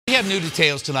have new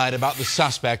details tonight about the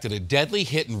suspect in a deadly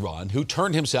hit and run who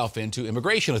turned himself into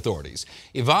immigration authorities.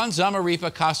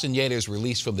 Zamarripa-Castaneda's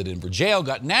release from the Denver jail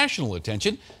got national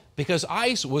attention because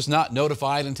ICE was not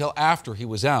notified until after he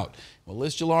was out. Well,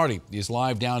 Liz Gilardi is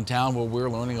live downtown where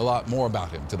we're learning a lot more about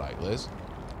him tonight. Liz?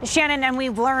 Shannon, and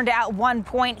we've learned at one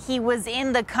point he was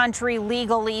in the country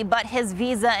legally, but his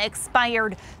visa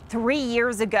expired 3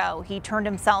 years ago. He turned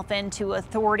himself into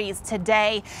authorities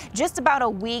today, just about a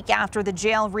week after the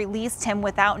jail released him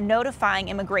without notifying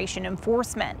immigration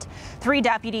enforcement. 3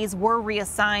 deputies were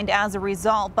reassigned as a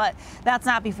result, but that's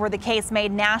not before the case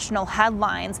made national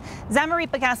headlines.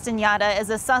 Zamarripa-Castaneda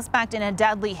is a suspect in a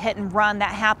deadly hit and run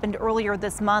that happened earlier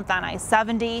this month on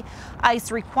I-70.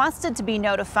 ICE requested to be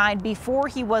notified before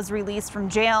he was released from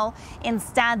jail.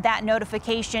 Instead, that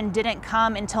notification didn't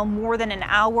come until more than an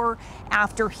hour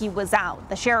after he was out.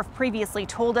 The sheriff previously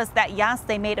told us that yes,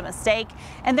 they made a mistake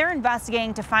and they're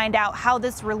investigating to find out how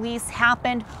this release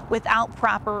happened without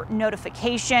proper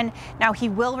notification. Now he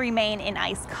will remain in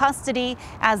ICE custody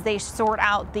as they sort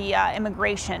out the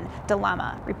immigration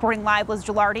dilemma. Reporting live, Liz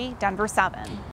Gilardi, Denver 7.